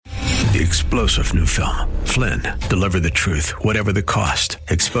The explosive new film, Flynn, deliver the truth, whatever the cost,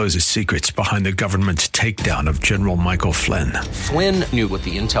 exposes secrets behind the government's takedown of General Michael Flynn. Flynn knew what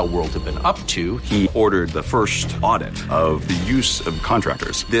the intel world had been up to. He ordered the first audit of the use of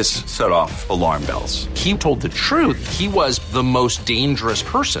contractors. This set off alarm bells. He told the truth. He was the most dangerous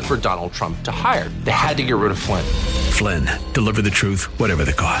person for Donald Trump to hire. They had to get rid of Flynn. Flynn, deliver the truth, whatever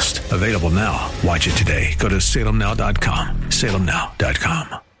the cost. Available now. Watch it today. Go to salemnow.com.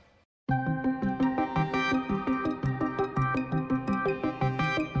 salemnow.com.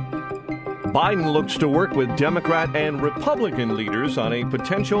 Biden looks to work with Democrat and Republican leaders on a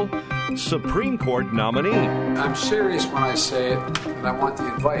potential Supreme Court nominee. I'm serious when I say it, and I want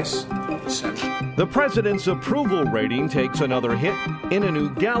the advice of the Senate. The president's approval rating takes another hit in a new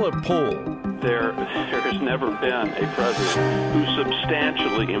Gallup poll. There has never been a president who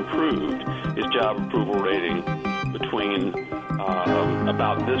substantially improved his job approval rating between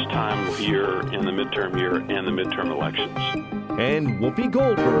about this time of year in the midterm year and the midterm elections. And Whoopi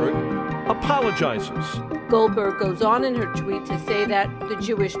Goldberg apologizes. Goldberg goes on in her tweet to say that the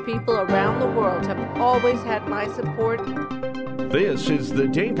Jewish people around the world have always had my support. This is the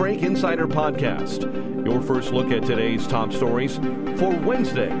Daybreak Insider Podcast, your first look at today's top stories for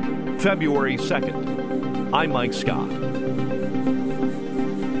Wednesday, February 2nd. I'm Mike Scott.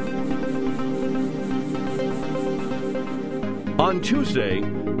 On Tuesday,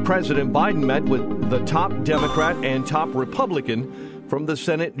 President Biden met with the top Democrat and top Republican from the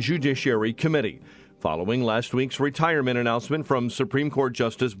Senate Judiciary Committee, following last week's retirement announcement from Supreme Court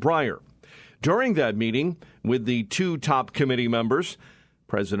Justice Breyer. During that meeting with the two top committee members,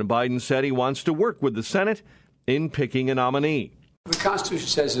 President Biden said he wants to work with the Senate in picking a nominee. The Constitution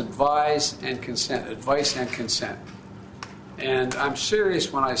says advise and consent, advice and consent. And I'm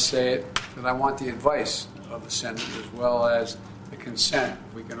serious when I say it, that I want the advice of the Senate as well as the consent,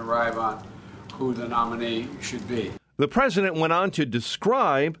 if we can arrive on who the nominee should be. The president went on to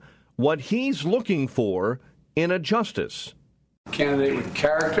describe what he's looking for in a justice. A candidate with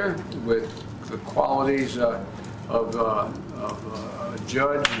character, with the qualities of a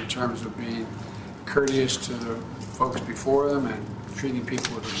judge in terms of being courteous to the folks before them and treating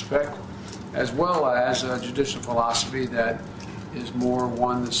people with respect, as well as a judicial philosophy that is more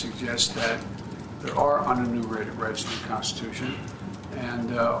one that suggests that there are unenumerated rights in the Constitution,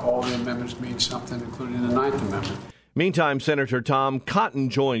 and all the amendments mean something, including the Ninth Amendment. Meantime, Senator Tom Cotton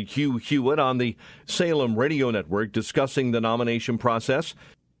joined Hugh Hewitt on the Salem Radio Network discussing the nomination process.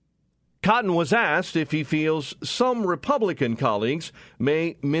 Cotton was asked if he feels some Republican colleagues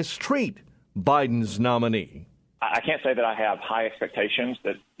may mistreat Biden's nominee. I can't say that I have high expectations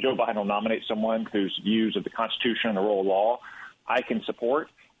that Joe Biden will nominate someone whose views of the Constitution and the rule of law I can support.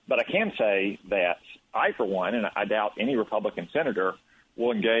 But I can say that I, for one, and I doubt any Republican senator,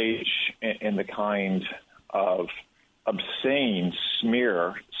 will engage in the kind of obscene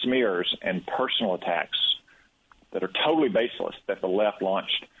smears and personal attacks that are totally baseless that the left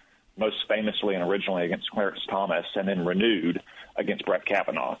launched most famously and originally against Clarence Thomas and then renewed against Brett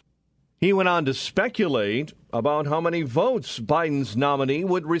Kavanaugh. He went on to speculate about how many votes Biden's nominee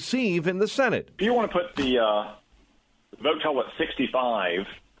would receive in the Senate. If you want to put the vote total at 65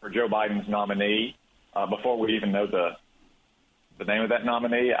 for Joe Biden's nominee, before we even know the name of that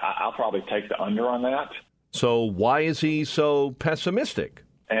nominee, I'll probably take the under on that. So why is he so pessimistic?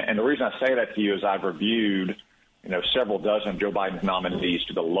 And the reason I say that to you is I've reviewed, several dozen of Joe Biden's nominees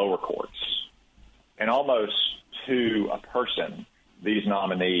to the lower courts. And almost to a person, these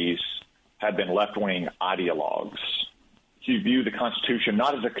nominees have been left-wing ideologues who view the Constitution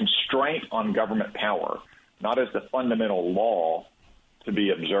not as a constraint on government power, not as the fundamental law to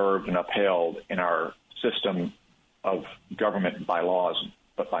be observed and upheld in our system of government by laws,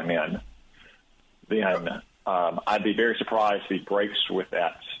 but by men, then I'd be very surprised if he breaks with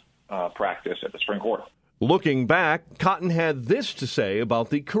that practice at the Supreme Court. Looking back, Cotton had this to say about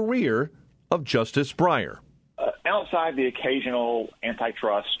the career of Justice Breyer. Outside the occasional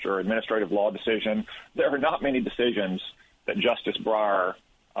antitrust or administrative law decision, there are not many decisions that Justice Breyer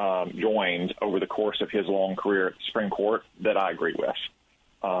joined over the course of his long career at the Supreme Court that I agree with.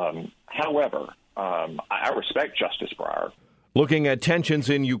 However, I respect Justice Breyer. Looking at tensions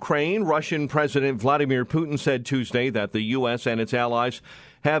in Ukraine, Russian President Vladimir Putin said Tuesday that the U.S. and its allies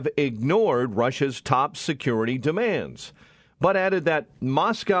have ignored Russia's top security demands, but added that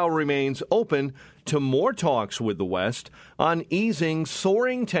Moscow remains open to more talks with the West on easing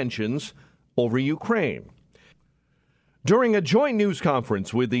soaring tensions over Ukraine. During a joint news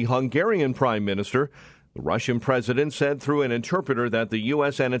conference with the Hungarian Prime Minister, the Russian president said through an interpreter that the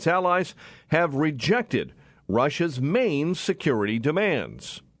U.S. and its allies have rejected Russia's main security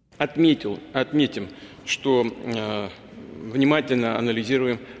demands. Отметим, что внимательно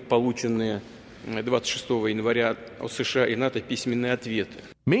анализируем полученные 26 января от США и НАТО письменные ответы.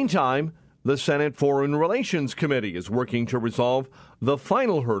 Meantime, the Senate Foreign Relations Committee is working to resolve the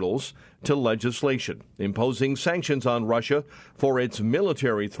final hurdles to legislation, imposing sanctions on Russia for its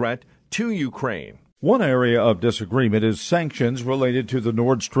military threat to Ukraine. One area of disagreement is sanctions related to the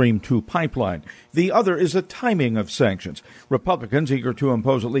Nord Stream 2 pipeline. The other is the timing of sanctions. Republicans eager to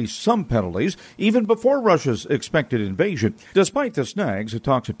impose at least some penalties even before Russia's expected invasion. Despite the snags, the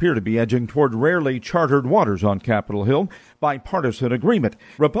talks appear to be edging toward rarely charted waters on Capitol Hill, bipartisan agreement.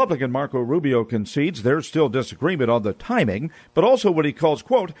 Republican Marco Rubio concedes there's still disagreement on the timing, but also what he calls,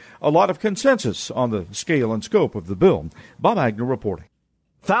 quote, a lot of consensus on the scale and scope of the bill. Bob Agnew reporting.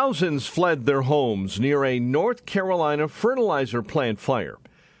 Thousands fled their homes near a North Carolina fertilizer plant fire.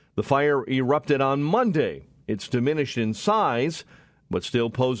 The fire erupted on Monday. It's diminished in size, but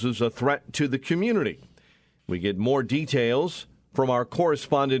still poses a threat to the community. We get more details from our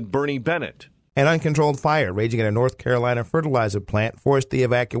correspondent Bernie Bennett. An uncontrolled fire raging at a North Carolina fertilizer plant forced the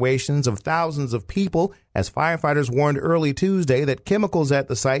evacuations of thousands of people as firefighters warned early Tuesday that chemicals at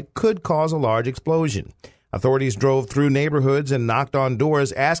the site could cause a large explosion. Authorities drove through neighborhoods and knocked on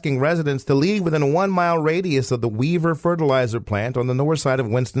doors asking residents to leave within a 1-mile radius of the Weaver fertilizer plant on the north side of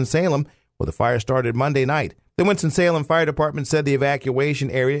Winston-Salem, where the fire started Monday night. The Winston-Salem Fire Department said the evacuation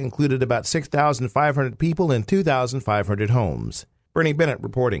area included about 6,500 people and 2,500 homes. Bernie Bennett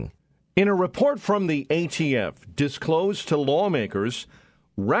reporting. In a report from the ATF disclosed to lawmakers,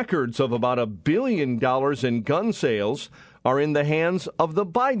 records of about $1 billion in gun sales are in the hands of the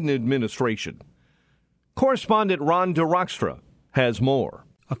Biden administration. Correspondent Ron DeRockstra has more.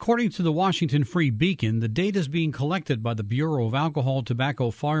 According to the Washington Free Beacon, the data is being collected by the Bureau of Alcohol,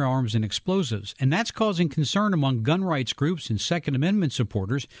 Tobacco, Firearms, and Explosives, and that's causing concern among gun rights groups and Second Amendment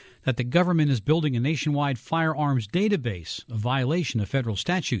supporters that the government is building a nationwide firearms database, a violation of federal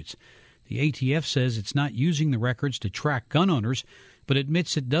statutes. The ATF says it's not using the records to track gun owners, but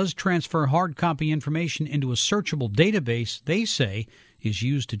admits it does transfer hard copy information into a searchable database they say is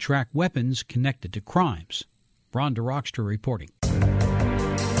used to track weapons connected to crimes. Ron DeRockstra reporting.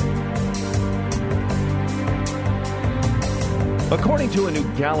 According to a new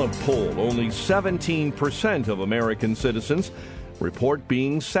Gallup poll, only 17% of American citizens report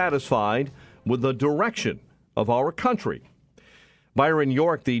being satisfied with the direction of our country. Byron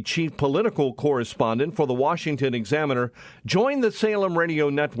York, the chief political correspondent for the Washington Examiner, joined the Salem Radio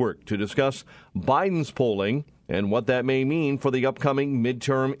Network to discuss Biden's polling and what that may mean for the upcoming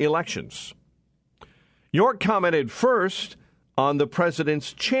midterm elections. York commented first on the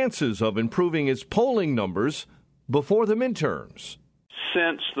president's chances of improving his polling numbers before the midterms.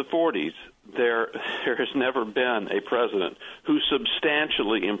 Since the 40s, there has never been a president who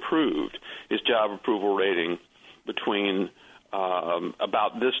substantially improved his job approval rating between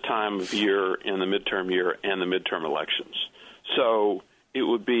about this time of year in the midterm year and the midterm elections. So it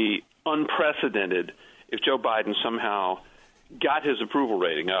would be unprecedented if Joe Biden somehow got his approval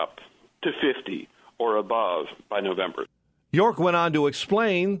rating up to 50 or above by November. York went on to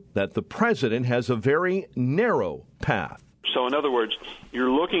explain that the president has a very narrow path. So in other words,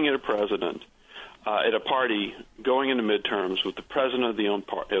 you're looking at a president at a party going into midterms with the president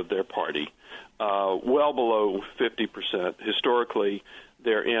of their party well below 50%. Historically,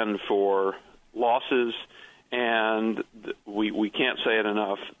 they're in for losses, and we can't say it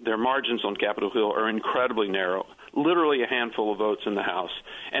enough. Their margins on Capitol Hill are incredibly narrow, literally a handful of votes in the House,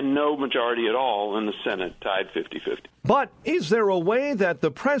 and no majority at all in the Senate, tied 50-50. But is there a way that the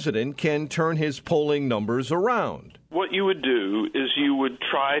president can turn his polling numbers around? What you would do is you would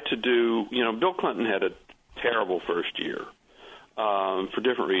try to do, Bill Clinton had a terrible first year for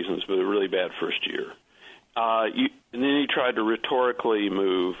different reasons, but a really bad first year. And then he tried to rhetorically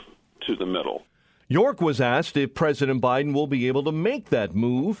move to the middle. York was asked if President Biden will be able to make that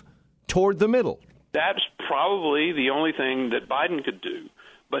move toward the middle. That's probably the only thing that Biden could do,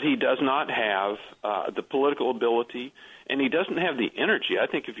 but he does not have the political ability, and he doesn't have the energy. I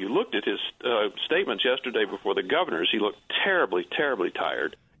think if you looked at his statements yesterday before the governors, he looked terribly, terribly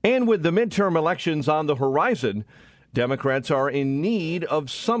tired. And with the midterm elections on the horizon, Democrats are in need of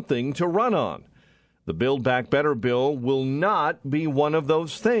something to run on. The Build Back Better bill will not be one of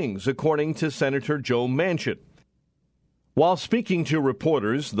those things, according to Senator Joe Manchin. While speaking to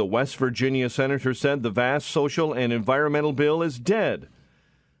reporters, the West Virginia senator said the vast social and environmental bill is dead,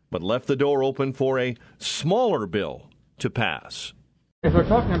 but left the door open for a smaller bill to pass. If we're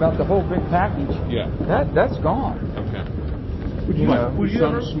talking about the whole big package, that's gone. Okay. Would you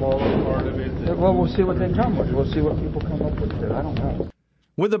ever smaller part of it? Well, we'll see what they come with. We'll see what people come up with. I don't know.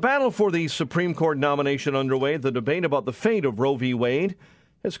 With the battle for the Supreme Court nomination underway, the debate about the fate of Roe v. Wade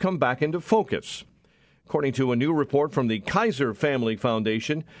has come back into focus. According to a new report from the Kaiser Family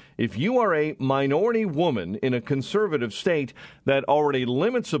Foundation, if you are a minority woman in a conservative state that already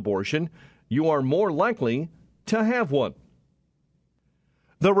limits abortion, you are more likely to have one.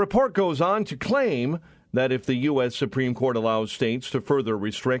 The report goes on to claim that if the U.S. Supreme Court allows states to further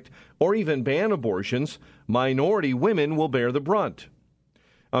restrict or even ban abortions, minority women will bear the brunt.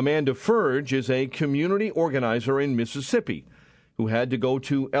 Amanda Furge is a community organizer in Mississippi who had to go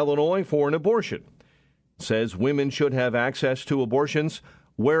to Illinois for an abortion. Says women should have access to abortions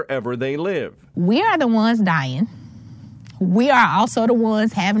wherever they live. We are the ones dying. We are also the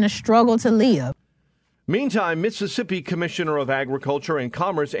ones having a struggle to live. Meantime, Mississippi Commissioner of Agriculture and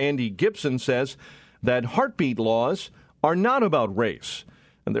Commerce Andy Gibson says that heartbeat laws are not about race,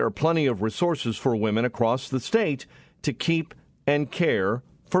 and there are plenty of resources for women across the state to keep and care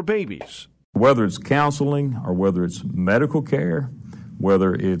for babies. Whether it's counseling or whether it's medical care,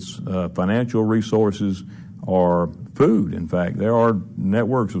 whether it's financial resources or food. In fact, there are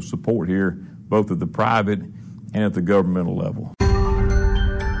networks of support here, both at the private and at the governmental level.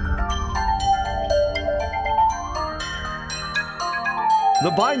 The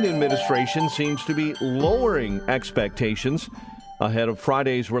Biden administration seems to be lowering expectations ahead of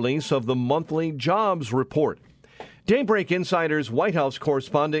Friday's release of the monthly jobs report. Daybreak Insider's White House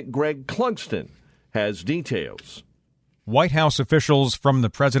correspondent Greg Clugston has details. White House officials, from the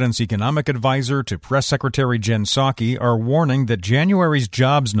president's economic advisor to press secretary Jen Psaki, are warning that January's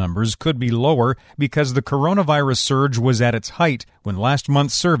jobs numbers could be lower because the coronavirus surge was at its height when last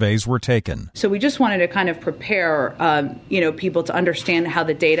month's surveys were taken. So we just wanted to kind of prepare, people to understand how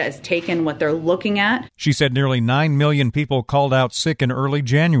the data is taken, what they're looking at. She said nearly 9 million people called out sick in early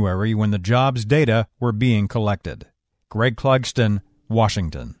January when the jobs data were being collected. Greg Clugston,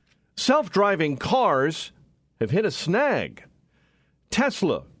 Washington. Self-driving cars have hit a snag.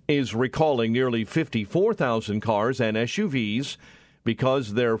 Tesla is recalling nearly 54,000 cars and SUVs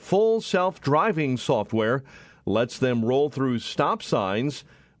because their full self-driving software lets them roll through stop signs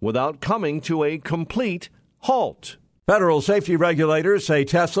without coming to a complete halt. Federal safety regulators say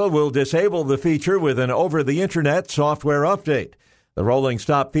Tesla will disable the feature with an over-the-internet software update. The rolling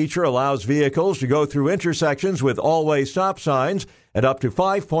stop feature allows vehicles to go through intersections with all-way stop signs at up to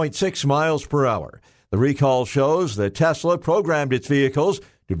 5.6 miles per hour. The recall shows that Tesla programmed its vehicles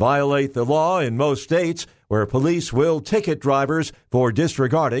to violate the law in most states where police will ticket drivers for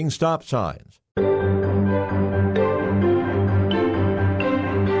disregarding stop signs.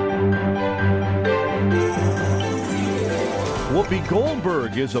 Whoopi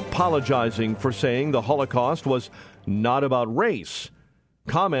Goldberg is apologizing for saying the Holocaust was not about race,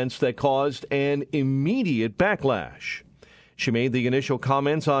 comments that caused an immediate backlash. She made the initial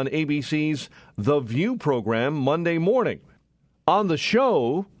comments on ABC's The View program Monday morning. On the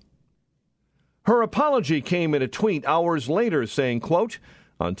show, her apology came in a tweet hours later saying, quote,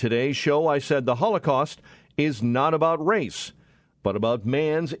 "On today's show, I said the Holocaust is not about race, but about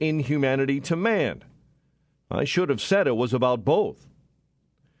man's inhumanity to man. I should have said it was about both."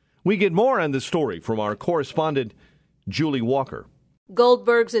 We get more on this story from our correspondent, Julie Walker.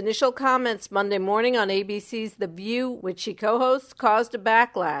 Goldberg's initial comments Monday morning on ABC's The View, which she co-hosts, caused a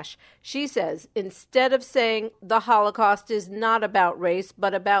backlash. She says instead of saying the Holocaust is not about race,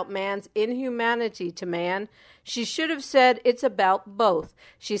 but about man's inhumanity to man, she should have said it's about both.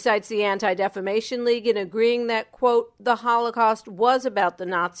 She cites the Anti-Defamation League in agreeing that, quote, the Holocaust was about the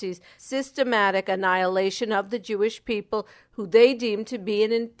Nazis' systematic annihilation of the Jewish people who they deemed to be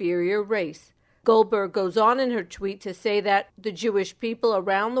an inferior race. Goldberg goes on in her tweet to say that the Jewish people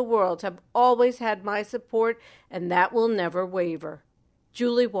around the world have always had my support, and that will never waver.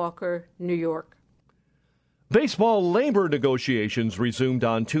 Julie Walker, New York. Baseball labor negotiations resumed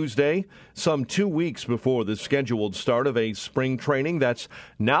on Tuesday, some 2 weeks before the scheduled start of a spring training that's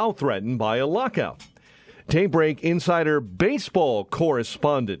now threatened by a lockout. Daybreak Insider baseball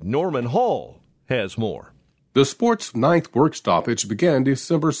correspondent Norman Hall has more. The sport's ninth work stoppage began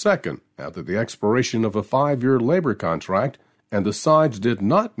December 2nd after the expiration of a 5-year labor contract, and the sides did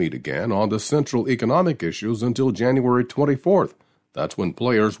not meet again on the central economic issues until January 24th. That's when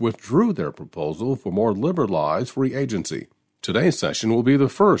players withdrew their proposal for more liberalized free agency. Today's session will be the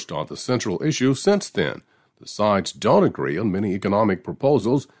first on the central issue since then. The sides don't agree on many economic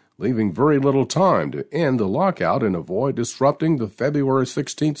proposals, leaving very little time to end the lockout and avoid disrupting the February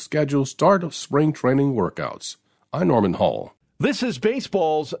 16th scheduled start of spring training workouts. I'm Norman Hall. This is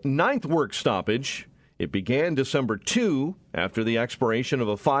baseball's ninth work stoppage. It began December 2 after the expiration of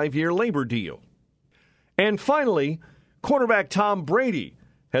a 5-year labor deal. And finally, quarterback Tom Brady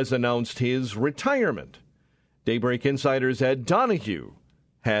has announced his retirement. Daybreak Insider's Ed Donahue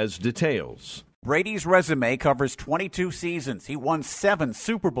has details. Brady's resume covers 22 seasons. He won 7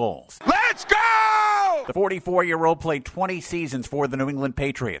 Super Bowls. Let's go! The 44-year-old played 20 seasons for the New England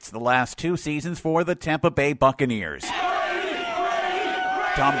Patriots, the last 2 seasons for the Tampa Bay Buccaneers.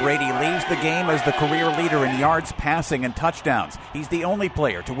 Tom Brady leads the game as the career leader in yards, passing, and touchdowns. He's the only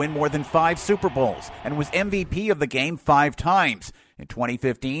player to win more than 5 Super Bowls and was MVP of the game 5 times. In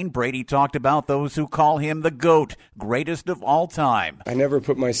 2015, Brady talked about those who call him the GOAT, greatest of all time. I never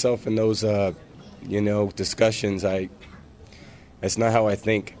put myself in those, discussions. That's not how I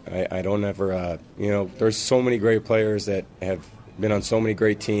think. I don't ever, there's so many great players that have been on so many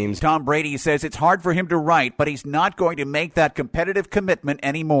great teams. Tom Brady says it's hard for him to write, but he's not going to make that competitive commitment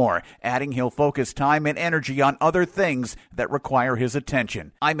anymore, adding he'll focus time and energy on other things that require his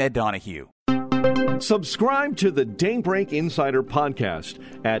attention. I'm Ed Donahue. Subscribe to the Daybreak Insider podcast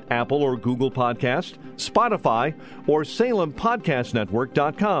at Apple or Google Podcast, Spotify, or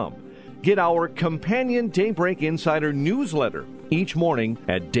SalemPodcastNetwork.com. Get our companion Daybreak Insider newsletter each morning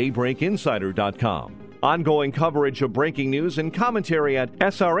at DaybreakInsider.com. Ongoing coverage of breaking news and commentary at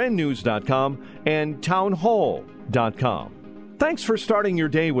SRNnews.com and Townhall.com. Thanks for starting your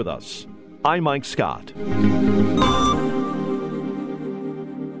day with us. I'm Mike Scott.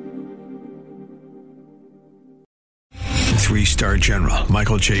 3-star General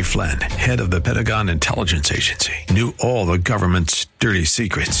Michael J. Flynn, head of the Pentagon Intelligence Agency, knew all the government's dirty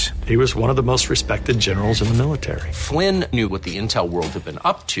secrets. He was one of the most respected generals in the military. Flynn knew what the intel world had been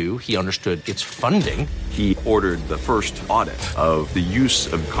up to. He understood its funding. He ordered the first audit of the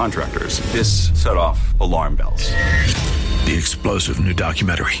use of contractors. This set off alarm bells. The explosive new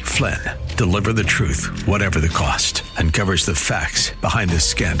documentary, Flynn, Deliver the Truth, Whatever the Cost, uncovers the facts behind this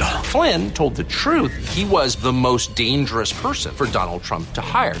scandal. Flynn told the truth. He was the most dangerous person for Donald Trump to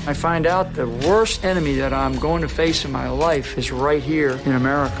hire. I find out the worst enemy that I'm going to face in my life is right here in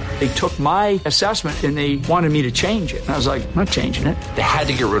America. They took my assessment and they wanted me to change it. And I was like, I'm not changing it. They had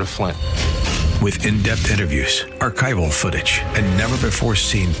to get rid of Flynn. With in-depth interviews, archival footage, and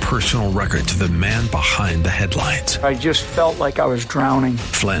never-before-seen personal records of the man behind the headlines. I just felt like I was drowning.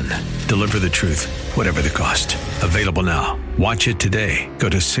 Flynn, Deliver the Truth, Whatever the Cost. Available now. Watch it today. Go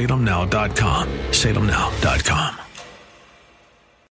to salemnow.com. salemnow.com.